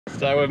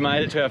So we've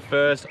made it to our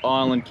first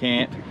island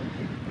camp.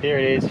 Here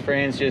it is,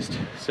 Fran's just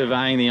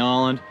surveying the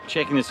island,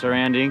 checking the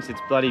surroundings. It's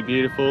bloody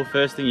beautiful.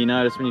 First thing you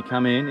notice when you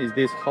come in is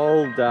this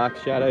whole dark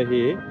shadow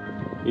here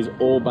is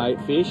all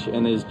bait fish,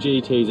 and there's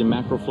GTs and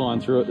mackerel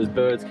flying through it. There's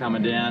birds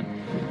coming down.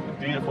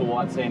 Beautiful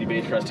white sandy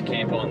beach for us to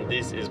camp on.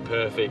 This is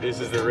perfect. This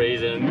is the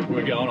reason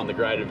we're going on the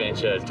great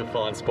adventure, is to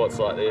find spots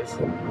like this.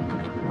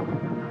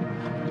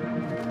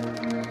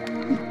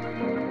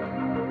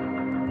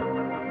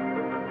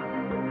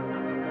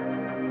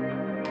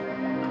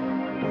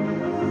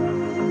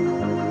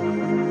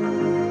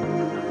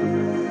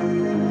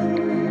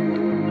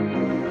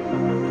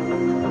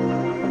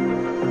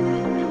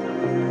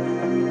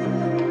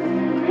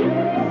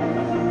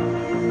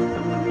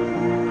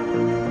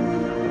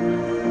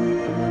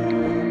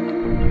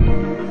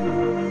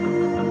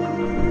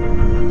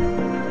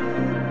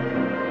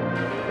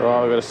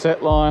 Right, we've got a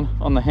set line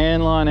on the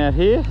hand line out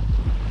here.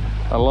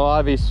 A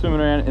livey's swimming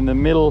around in the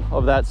middle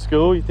of that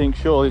school. You think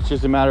surely it's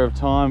just a matter of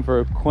time for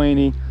a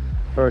queenie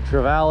or a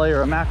trevally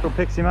or a mackerel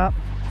picks him up.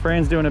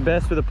 Fran's doing her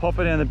best with a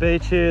popper down the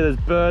beach here. There's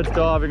birds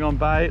diving on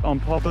bait,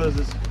 on poppers.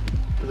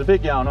 There's a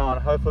bit going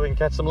on. Hopefully we can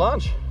catch some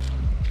lunch.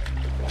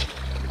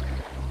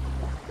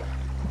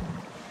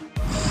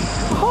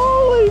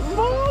 Holy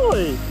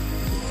moly!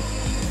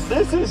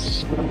 This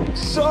is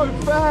so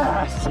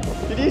fast.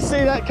 Did you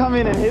see that come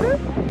in and hit it?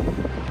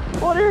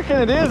 What do you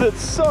reckon it is? It's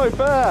so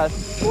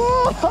fast.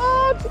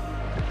 What?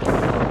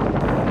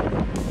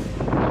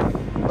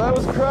 That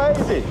was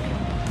crazy.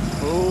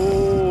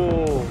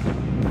 Ooh.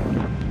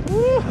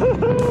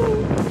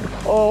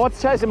 Oh,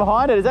 what's chasing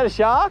behind it? Is that a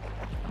shark?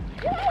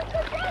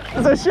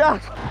 There's a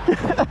shark.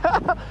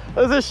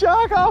 There's a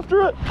shark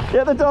after it.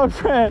 Get the dog,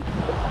 Fran,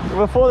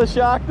 before the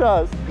shark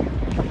does.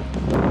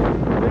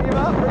 Bring him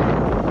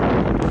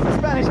up. It's a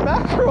Spanish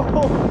mackerel.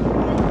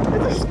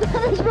 It's a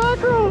Spanish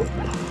mackerel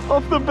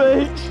off the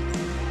beach.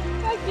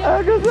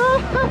 How good's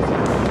that?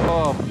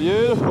 Oh,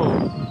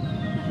 beautiful.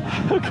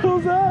 How cool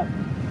is that?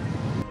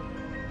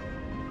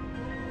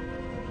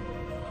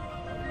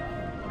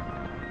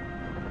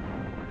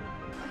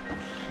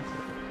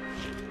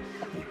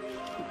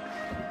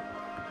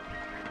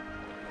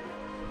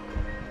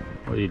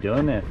 What are you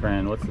doing there,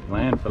 Fran? What's the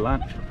plan for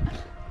lunch?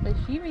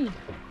 Sashimi.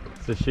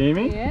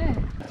 Sashimi? Yeah.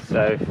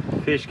 So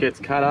fish gets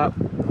cut up,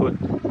 put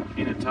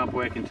in a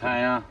Tupperware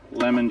container,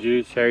 lemon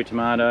juice, cherry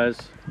tomatoes.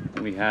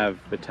 We have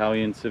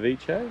Italian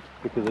ceviche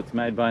because it's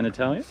made by an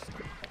Italian.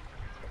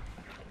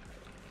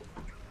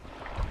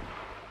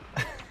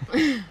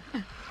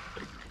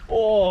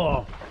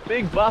 Oh,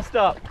 big bust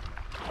up.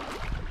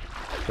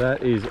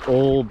 That is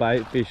all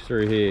bait fish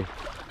through here.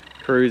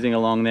 Cruising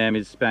along them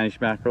is Spanish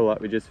mackerel, like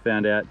we just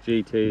found out.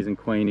 GTs and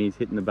queenies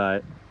hitting the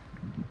bait.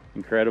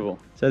 Incredible.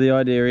 So the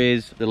idea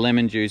is the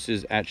lemon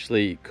juices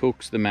actually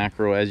cooks the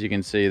mackerel, as you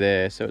can see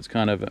there. So it's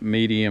kind of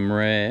medium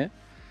rare.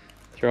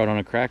 Throw it on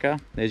a cracker.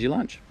 There's your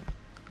lunch.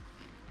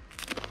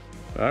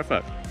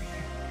 Perfect.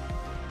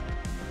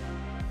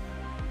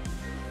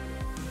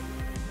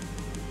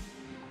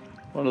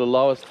 One of the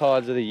lowest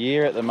tides of the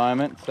year at the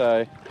moment,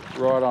 so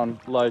right on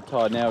low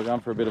tide now. We're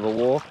going for a bit of a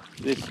walk.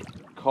 This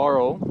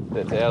coral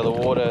that's out of the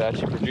water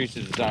actually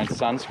produces its own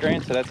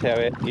sunscreen, so that's how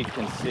it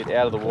can sit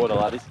out of the water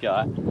like this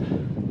guy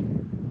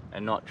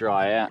and not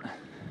dry out.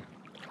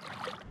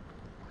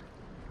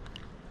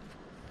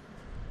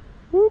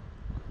 Whoop.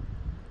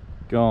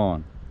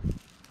 Gone.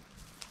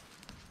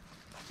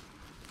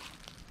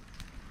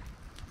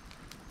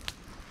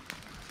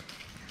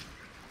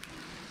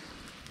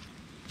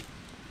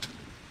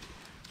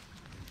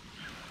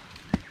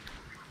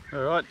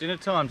 Alright, dinner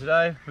time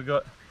today. We've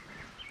got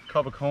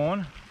copper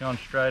corn going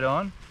straight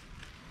on.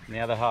 And the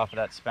other half of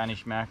that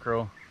Spanish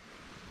mackerel.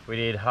 We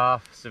did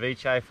half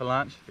ceviche for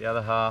lunch, the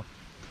other half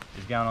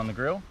is going on the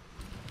grill.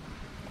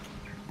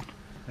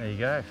 There you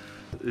go.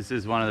 This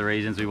is one of the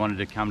reasons we wanted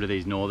to come to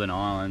these northern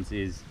islands,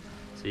 is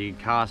so you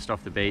can cast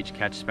off the beach,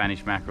 catch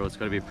Spanish mackerel. It's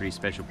got to be a pretty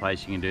special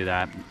place you can do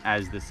that.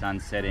 As the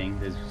sun's setting,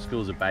 there's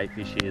schools of bait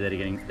fish here that are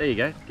getting, there you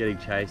go, getting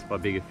chased by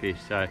bigger fish.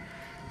 So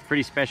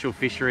pretty special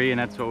fishery, and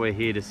that's what we're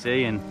here to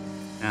see, and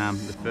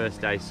the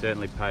first day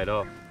certainly paid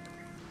off.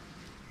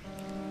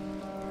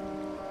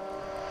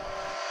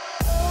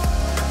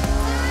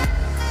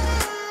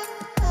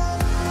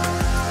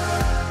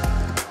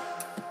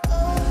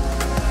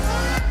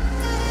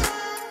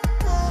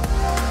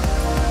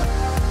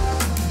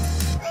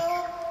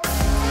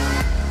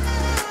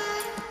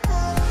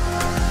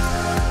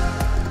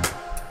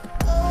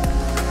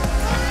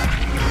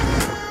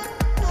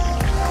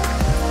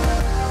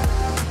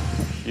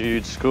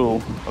 Huge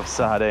school of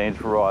sardines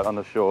right on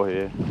the shore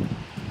here.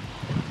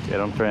 Get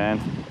on, Fran.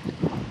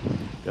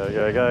 Go,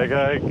 go, go,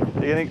 go.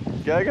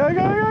 Go, go, go,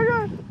 go,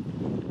 go.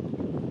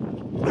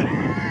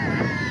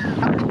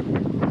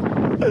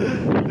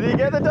 Did you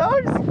get the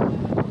dogs?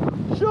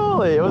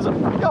 Surely it was.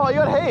 Oh, you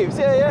got heaps.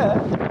 Yeah, yeah.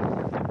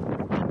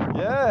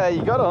 Yeah,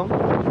 you got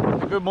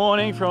them. Good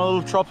morning from a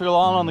little tropical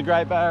island on the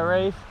Great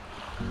Barrier Reef.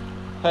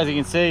 As you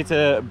can see, it's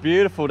a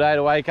beautiful day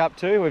to wake up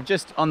to. We've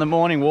just on the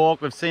morning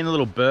walk, we've seen a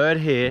little bird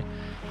here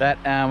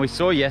that we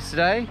saw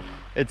yesterday.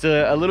 It's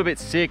a little bit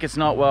sick. It's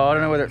not well. I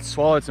don't know whether it's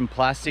swallowed some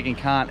plastic and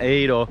can't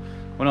eat, or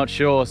we're not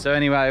sure. So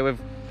anyway, we've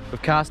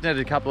cast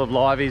netted a couple of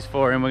liveys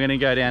for him. We're gonna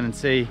go down and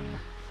see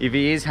if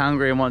he is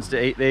hungry and wants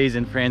to eat these,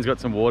 and Fran's got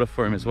some water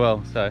for him as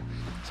well. So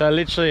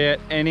literally at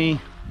any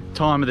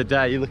time of the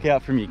day, you look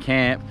out from your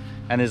camp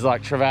and there's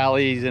like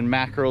trevallies and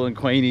mackerel and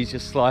queenies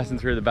just slicing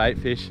through the bait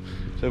fish.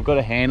 So we've got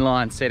a hand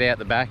line set out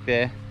the back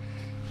there.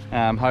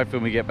 Hopefully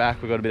when we get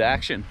back, we've got a bit of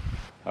action.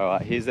 All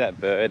right, here's that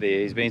bird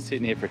here. He's been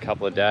sitting here for a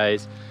couple of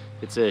days.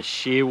 It's a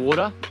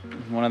shearwater,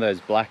 one of those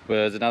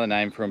blackbirds, another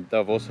name for them.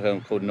 They've also heard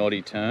them called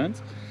noddy terns.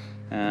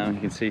 You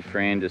can see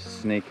Fran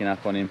just sneaking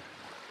up on him.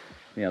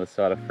 The other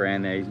side of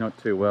Fran there, he's not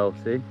too well,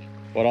 see?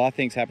 What I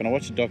think's happened, I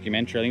watched a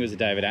documentary, I think it was a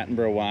David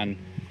Attenborough one,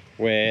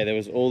 where there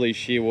was all these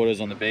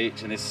shearwaters on the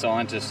beach, and this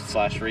scientist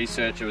slash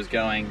researcher was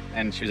going,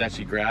 and she was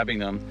actually grabbing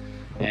them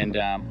and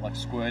like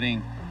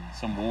squirting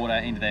some water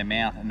into their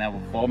mouth, and they were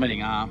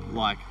vomiting up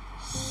like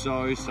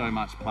so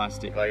much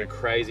plastic, like a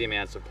crazy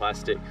amounts of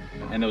plastic.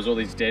 And there was all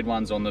these dead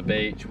ones on the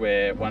beach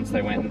where once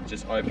they went and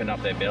just opened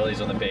up their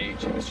bellies on the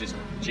beach, it was just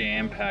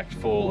jam-packed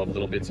full of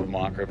little bits of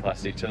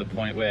microplastic, to the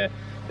point where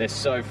they're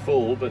so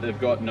full but they've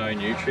got no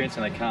nutrients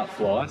and they can't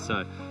fly.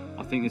 So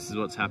I think this is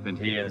what's happened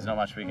here. There's not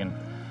much we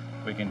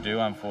can do,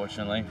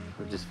 unfortunately.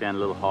 We've just found a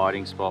little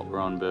hiding spot. We're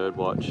on bird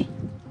watch.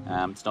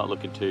 It's not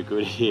looking too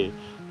good here.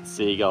 The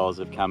seagulls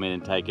have come in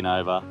and taken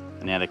over,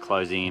 and now they're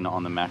closing in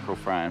on the mackerel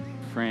frame.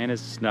 Fran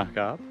has snuck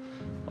up,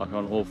 like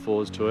on all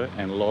fours to it,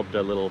 and lobbed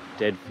a little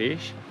dead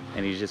fish,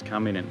 and he's just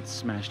come in and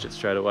smashed it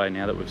straight away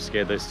now that we've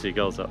scared those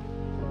seagulls up.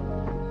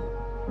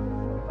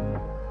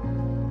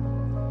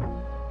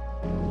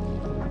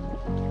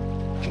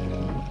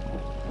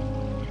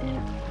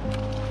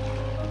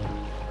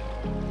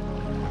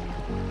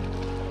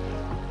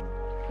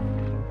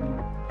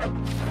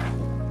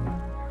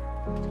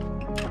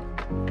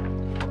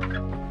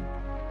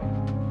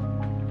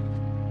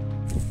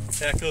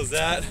 How cool is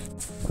that?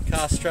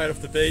 Cast straight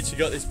off the beach, you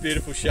got this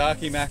beautiful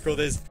sharky mackerel.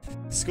 There's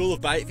a school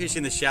of bait fish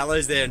in the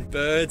shallows there, and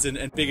birds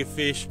and bigger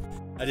fish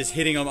are just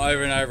hitting them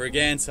over and over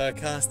again. So I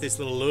cast this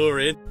little lure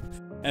in,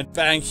 and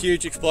bang,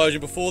 huge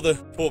explosion. Before the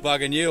poor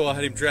bugger knew, I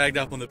had him dragged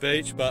up on the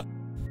beach. But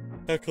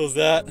how cool is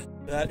that?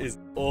 That is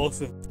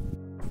awesome.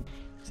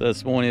 So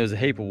this morning there was a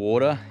heap of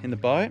water in the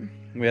boat.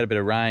 We had a bit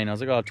of rain. I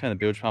was like, oh, I'll turn the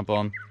bilge pump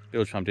on.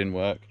 Bilge pump didn't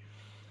work.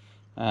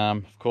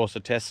 Of course, I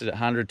tested it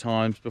 100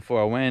 times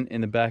before I went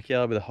in the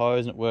backyard with a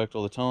hose, and it worked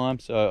all the time.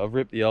 So I've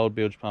ripped the old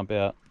bilge pump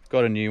out,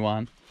 got a new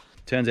one.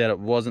 Turns out it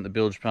wasn't the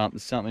bilge pump.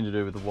 There's something to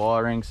do with the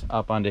wirings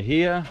up under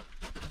here.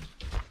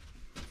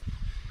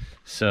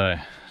 So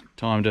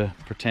time to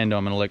pretend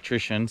I'm an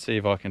electrician, see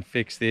if I can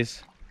fix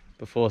this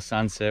before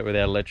sunset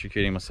without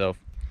electrocuting myself.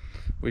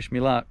 Wish me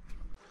luck.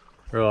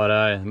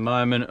 Righto,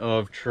 moment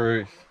of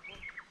truth.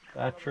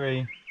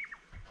 Battery,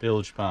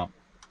 bilge pump.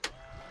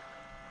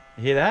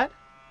 You hear that?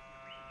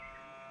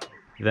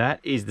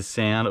 That is the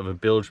sound of a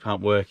bilge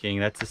pump working.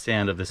 That's the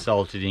sound of the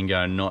Salty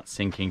Dingo not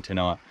sinking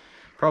tonight.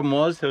 Problem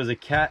was, there was a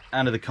cat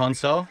under the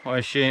console. I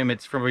assume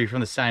it's probably from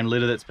the same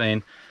litter that's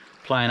been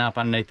playing up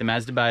underneath the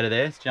masturbator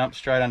there. It's jumped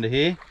straight under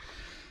here,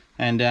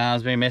 and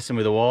has been messing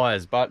with the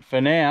wires. But for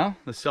now,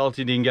 the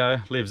Salty Dingo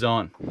lives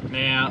on.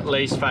 Now,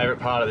 least favourite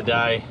part of the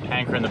day,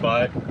 anchoring the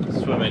boat,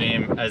 swimming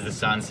in as the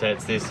sun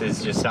sets. This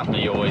is just something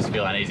you always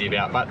feel uneasy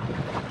about. But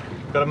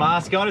got a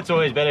mask on, it's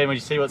always better when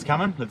you see what's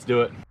coming. Let's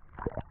do it.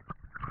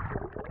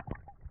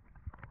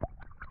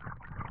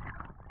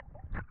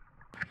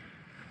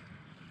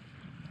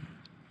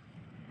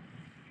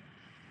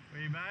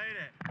 We made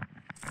it.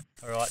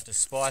 All right, to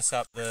spice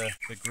up the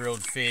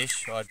grilled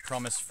fish, I'd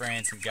promised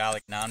Fran some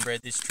garlic naan bread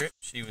this trip.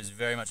 She was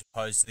very much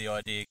opposed to the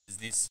idea because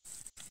this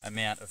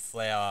amount of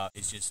flour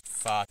is just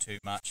far too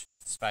much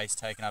space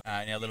taken up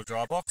in our little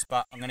dry box,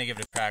 but I'm going to give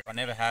it a crack. I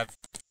never have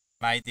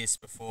made this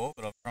before,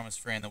 but I've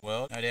promised Fran the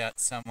world. No doubt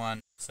some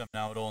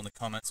know-it-all in the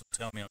comments will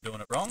tell me I'm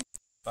doing it wrong,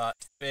 but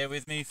bear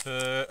with me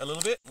for a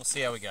little bit. We'll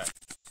see how we go.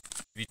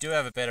 If you do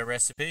have a better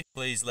recipe,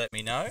 please let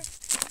me know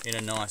in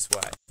a nice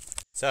way.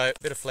 So,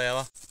 a bit of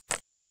flour,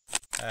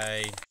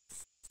 a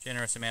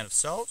generous amount of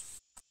salt.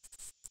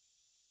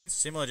 It's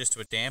similar just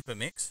to a damper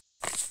mix.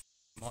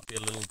 Might be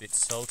a little bit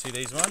salty,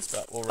 these ones,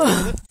 but we'll roll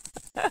with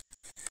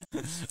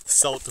it.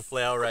 Salt to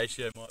flour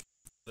ratio might be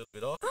a little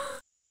bit off.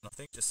 And I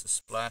think just a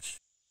splash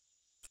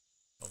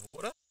of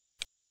water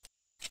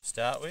to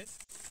start with.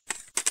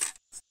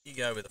 You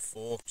go with a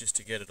fork just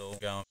to get it all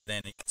going,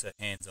 then it's a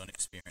hands-on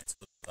experience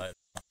a little later.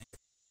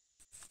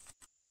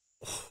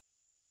 Oh,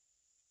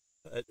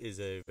 that is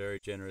a very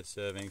generous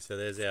serving. So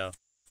there's our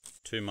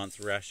 2 months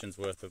rations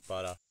worth of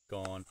butter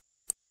gone.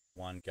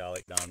 1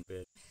 garlic naan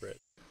bread.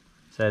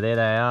 So there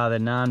they are, the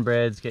naan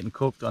breads getting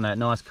cooked on that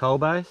nice coal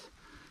base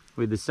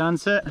with the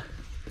sunset.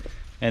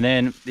 And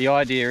then the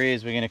idea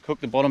is we're going to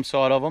cook the bottom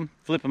side of them,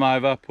 flip them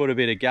over, put a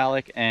bit of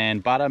garlic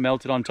and butter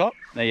melted on top.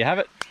 There you have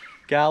it.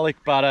 Garlic,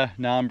 butter,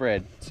 naan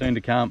bread, soon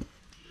to come.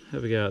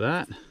 Have a go at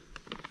that.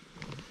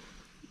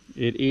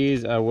 It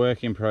is a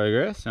work in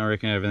progress. I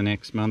reckon over the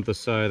next month or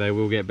so they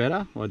will get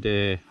better. I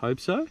dare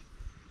hope so.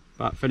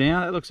 But for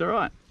now, it looks all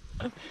right.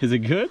 Is it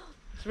good?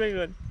 It's really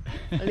good.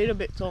 A little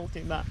bit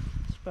salty, but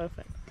it's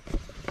perfect.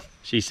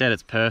 She said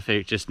it's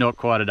perfect, just not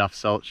quite enough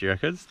salt, she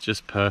reckons.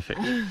 Just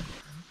perfect. Bit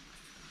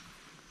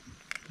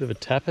of a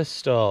tapas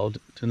style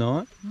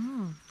tonight.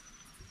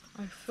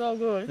 It's so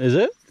good. Is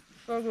it?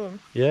 So good.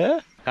 Yeah?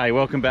 Hey,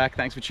 welcome back.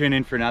 Thanks for tuning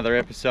in for another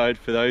episode.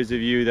 For those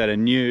of you that are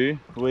new,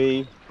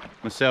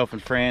 myself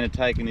and Fran, are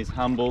taking this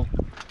humble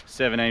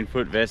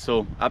 17-foot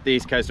vessel up the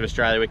east coast of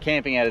Australia. We're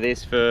camping out of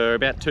this for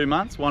about 2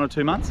 months, 1 or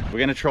 2 months. We're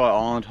going to try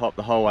island hop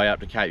the whole way up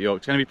to Cape York.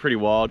 It's going to be pretty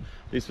wild.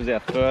 This was our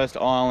first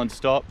island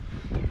stop.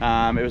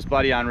 It was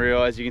bloody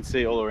unreal. As you can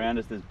see all around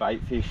us, there's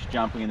bait fish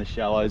jumping in the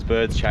shallows,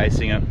 birds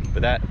chasing it.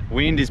 But that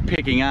wind is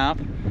picking up,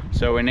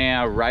 so we're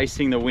now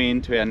racing the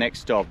wind to our next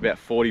stop, about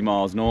 40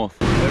 miles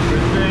north.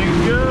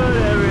 Everything's good,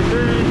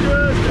 everything's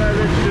just as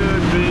it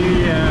should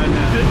be, and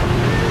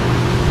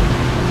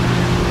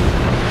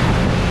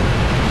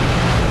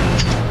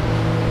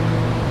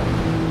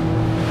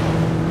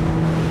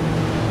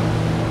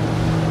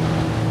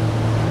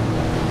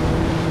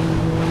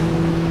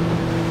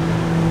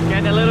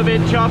a little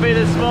bit choppy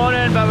this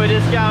morning, but we're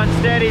just going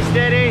steady.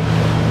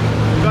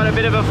 We've got a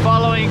bit of a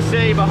following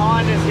sea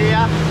behind us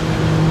here,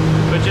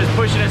 which is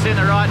pushing us in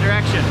the right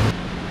direction.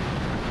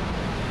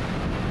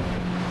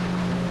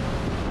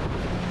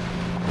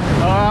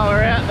 Alright,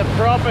 we're out in the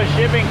proper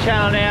shipping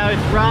channel now.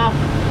 It's rough.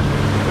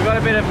 We've got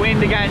a bit of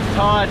wind against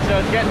tide, so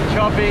it's getting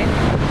choppy.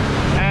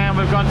 And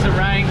we've got some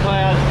rain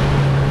clouds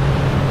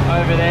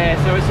over there.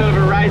 So it's sort of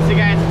a race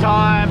against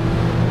time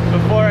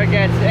before it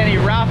gets any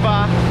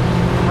rougher,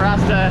 for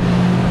us to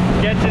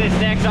get to this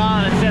next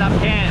island and set up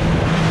camp.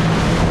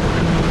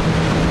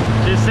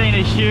 Just seen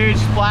a huge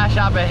splash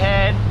up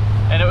ahead,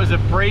 and it was a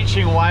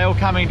breaching whale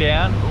coming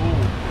down. Ooh,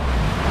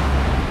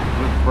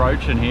 we're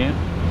broaching here.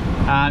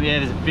 Yeah,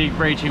 there's a big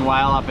breaching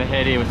whale up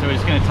ahead here, so we're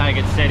just going to take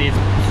it steady. It's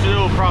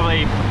still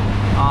probably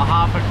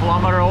half a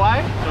kilometre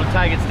away, so we'll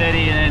take it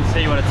steady and then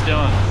see what it's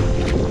doing.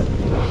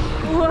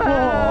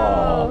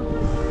 Wow!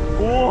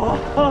 Whoa.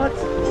 What?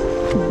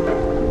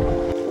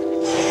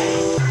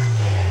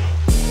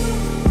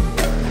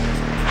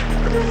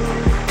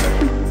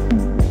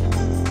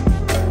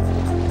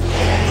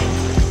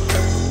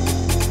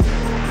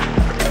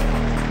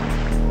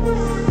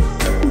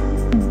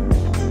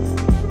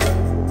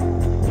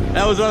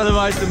 That was one of the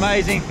most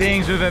amazing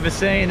things we've ever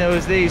seen. There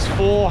was these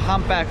 4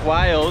 humpback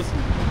whales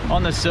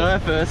on the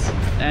surface,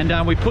 and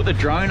we put the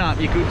drone up.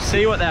 You could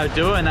see what they were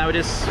doing. They were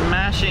just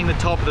smashing the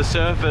top of the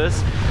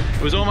surface.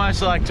 It was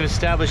almost like to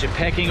establish a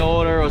pecking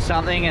order or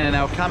something, and then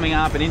they were coming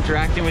up and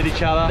interacting with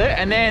each other.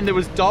 And then there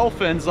was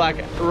dolphins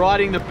like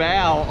riding the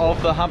bow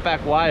of the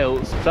humpback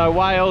whales. So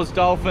whales,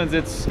 dolphins,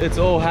 it's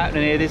all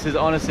happening here. This is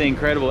honestly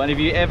incredible. And if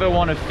you ever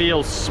want to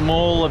feel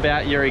small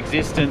about your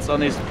existence on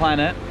this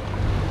planet,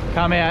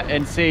 come out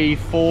and see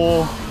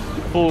 4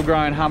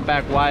 full-grown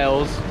humpback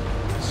whales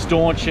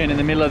staunching in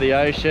the middle of the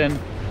ocean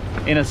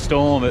in a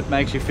storm. It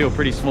makes you feel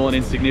pretty small and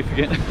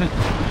insignificant.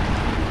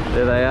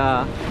 There they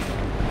are.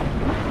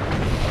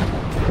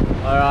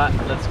 All right,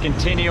 let's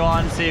continue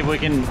on, see if we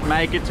can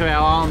make it to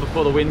our island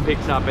before the wind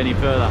picks up any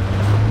further.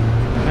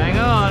 Hang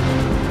on.